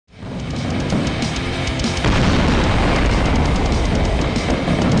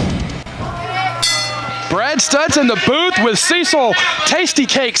Stutts in the booth with Cecil Tasty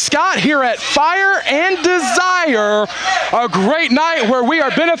Cake Scott here at Fire and Desire. A great night where we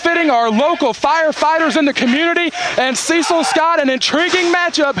are benefiting our local firefighters in the community. And Cecil Scott, an intriguing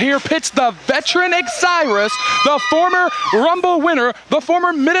matchup here, pits the veteran Xsiris, the former Rumble winner, the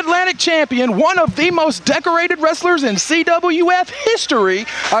former Mid-Atlantic champion, one of the most decorated wrestlers in CWF history,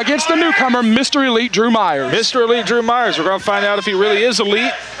 against the newcomer, Mr. Elite Drew Meyers. Mr. Elite Drew Meyers. We're going to find out if he really is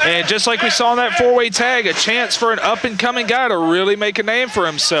elite. And just like we saw in that four-way tag, a chance for an up-and-coming guy to really make a name for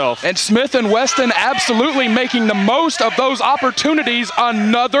himself. And Smith and Weston absolutely making the most of those opportunities.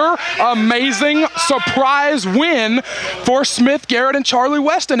 Another amazing surprise win for Smith, Garrett, and Charlie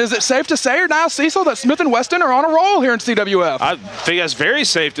Weston. Is it safe to say, or now, Cecil, that Smith and Weston are on a roll here in CWF? I think that's very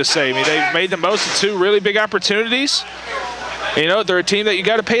safe to say. I mean, they've made the most of two really big opportunities. You know, they're a team that you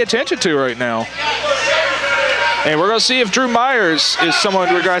got to pay attention to right now. And we're going to see if Drew Meyers is someone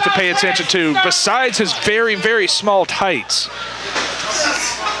we're going to have to pay attention to, besides his very, very small tights.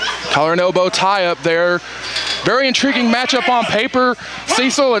 Collar and elbow tie up there. Very intriguing matchup on paper.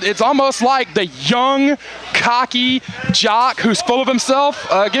 Cecil, it's almost like the young, cocky jock who's full of himself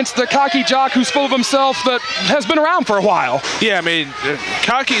against the cocky jock who's full of himself that has been around for a while. Yeah, I mean,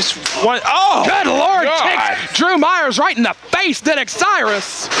 cocky's one. Oh, good Lord, kicked Drew Meyers right in the face, did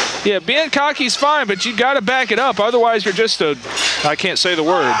Xsiris. Yeah, being cocky's fine, but you got to back it up. Otherwise, you're just a, I can't say the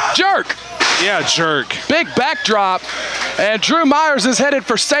word. Jerk. Yeah, jerk. Big backdrop, and Drew Meyers is headed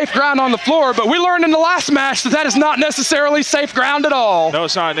for safe ground on the floor, but we learned in the last match that that is not necessarily safe ground at all. No,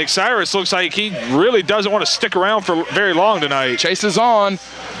 it's not. Nick Xsiris looks like he really doesn't want to stick around for very long tonight. Chase is on.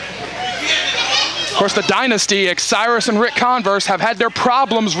 Of course, the Dynasty, Xsiris and Ric Converse, have had their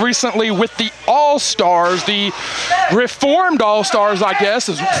problems recently with the All-Stars, the reformed All-Stars, I guess.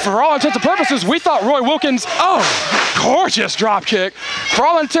 For all intents and purposes, we thought Roy Wilkins, oh, gorgeous drop kick. For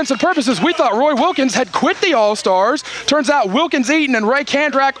all intents and purposes, we thought Roy Wilkins had quit the All-Stars. Turns out Wilkins, Eaton, and Ray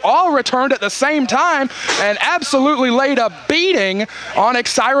Kandrack all returned at the same time and absolutely laid a beating on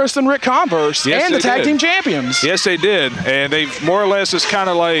Xsiris and Ric Converse, and the tag team champions. Yes, they did. And they've more or less just kind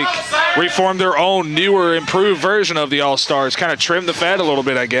of like reformed their own newer, improved version of the All-Stars, kind of trimmed the fat a little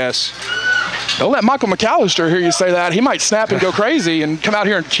bit, I guess. Don't let Michael McAllister hear you say that. He might snap and go crazy and come out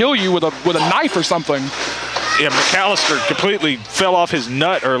here and kill you with a knife or something. Yeah, McAllister completely fell off his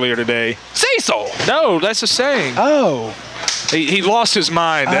nut earlier today. Cecil! No, that's a saying. Oh. He lost his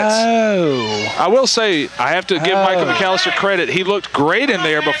mind. I will say, I have to give Michael McAllister credit. He looked great in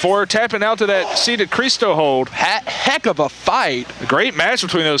there before tapping out to that seated Cristo hold. Heck of a fight. A great match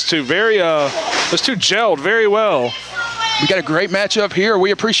between those two. Those two gelled very well. We got a great matchup here.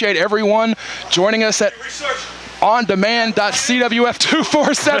 We appreciate everyone joining us at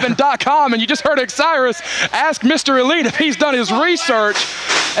ondemand.cwf247.com. And you just heard Xsiris ask Mr. Elite if he's done his research.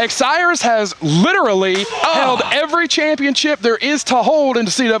 Xsiris has literally held every championship there is to hold in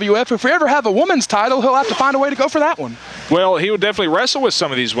the CWF. If we ever have a women's title, he'll have to find a way to go for that one. Well, he would definitely wrestle with some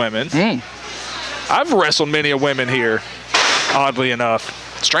of these women. I've wrestled many a women here, oddly enough.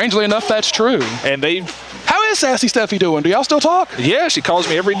 Strangely enough, that's true. And how is Sassy Stephie doing? Do y'all still talk? Yeah, she calls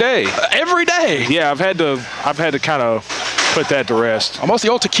me every day. Every day? Yeah, I've had to kind of put that to rest. Almost the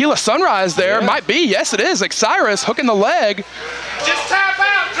old tequila sunrise there. Yeah. Might be. Yes, it is. Xsiris hooking the leg. Just tap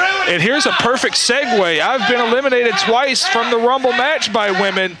out, Drew. And here's a perfect segue. I've been eliminated twice from the Rumble match by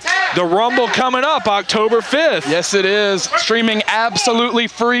women. The Rumble coming up October 5th. Yes, it is. Streaming absolutely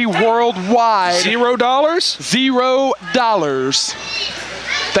free worldwide. $0? $0.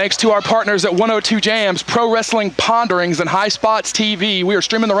 Thanks to our partners at 102 Jams, Pro Wrestling Ponderings, and High Spots TV. We are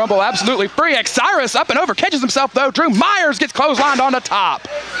streaming the Rumble absolutely free. Xsiris up and over, catches himself though. Drew Meyers gets clotheslined on the top.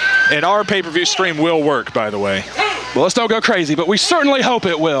 And our pay-per-view stream will work, by the way. Well, let's don't go crazy, but we certainly hope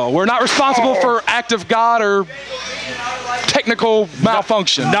it will. We're not responsible for act of God or technical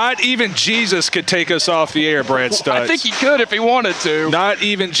malfunction. Not even Jesus could take us off the air, Brad Stutts. I think he could if he wanted to. Not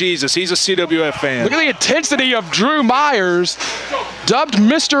even Jesus. He's a CWF fan. Look at the intensity of Drew Meyers, dubbed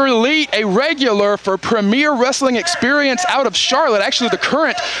Mr. Elite, a regular for Premier Wrestling Experience out of Charlotte, actually the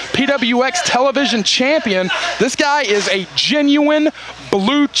current PWX television champion. This guy is a genuine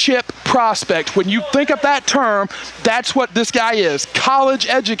blue chip prospect. When you think of that term, that's what this guy is. College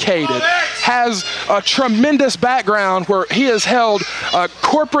educated, has a tremendous background where he has held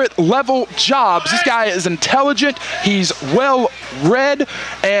corporate level jobs. This guy is intelligent, he's well read,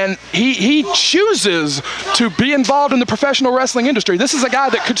 and he chooses to be involved in the professional wrestling industry. This is a guy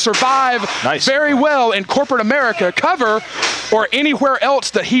that could survive very well in corporate America, cover, or anywhere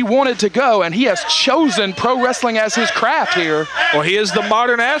else that he wanted to go, and he has chosen pro wrestling as his craft here. Well, he is the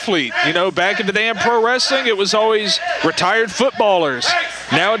modern athlete. You know, back in the day in pro wrestling, it was always retired footballers,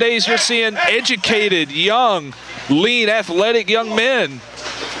 Nowadays, you're seeing educated, young, lean, athletic young men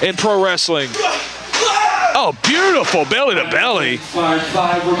in pro wrestling. Oh, beautiful belly to belly.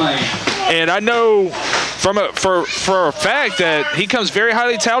 And I know for a fact that he comes very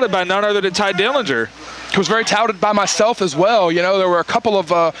highly touted by none other than Ty Dillinger. He was very touted by myself as well. You know, there were a couple of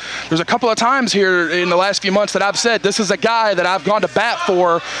times here in the last few months that I've said this is a guy that I've gone to bat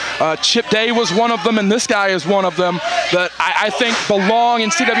for. Chip Day was one of them, and this guy is one of them that I think belong in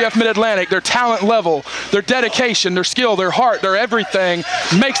CWF Mid-Atlantic. Their talent level, their dedication, their skill, their heart, their everything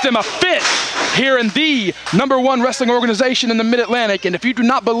makes them a fit here in the #1 wrestling organization in the Mid-Atlantic. And if you do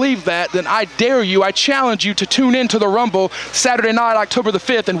not believe that, then I dare you, I challenge you to tune in to the Rumble Saturday night, October the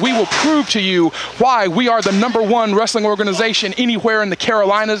 5th, and we will prove to you why we are the #1 wrestling organization anywhere in the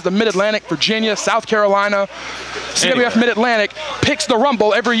Carolinas, the Mid-Atlantic, Virginia, South Carolina. CWF Mid-Atlantic picks the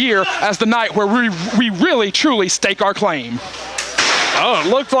Rumble every year as the night where we really, truly stake our claim. Oh, it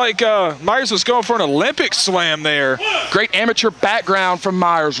looked like Meyers was going for an Olympic slam there. Great amateur background from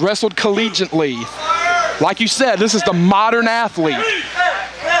Meyers, wrestled collegiately. Like you said, this is the modern athlete.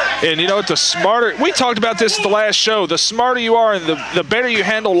 And you know what, the smarter, we talked about this at the last show, the smarter you are and the better you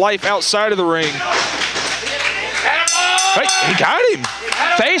handle life outside of the ring. Right, he got him.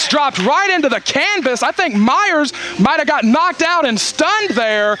 Face dropped right into the canvas. I think Meyers might have got knocked out and stunned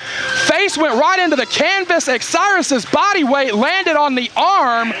there. Face went right into the canvas. Xsiris' body weight landed on the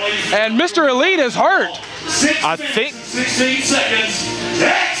arm, and Mr. Elite is hurt. I think 16 seconds.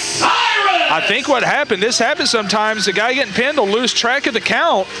 Xsiris! I think what happened, this happens sometimes, the guy getting pinned will lose track of the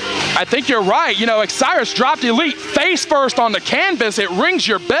count. I think you're right. You know, Xsiris dropped Elite face first on the canvas. It rings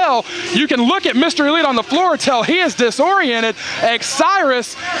your bell. You can look at Mr. Elite on the floor, tell he is disoriented.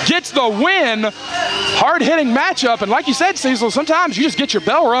 Xsiris gets the win. Hard-hitting matchup. And like you said, Cecil, sometimes you just get your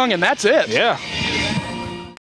bell rung and that's it. Yeah.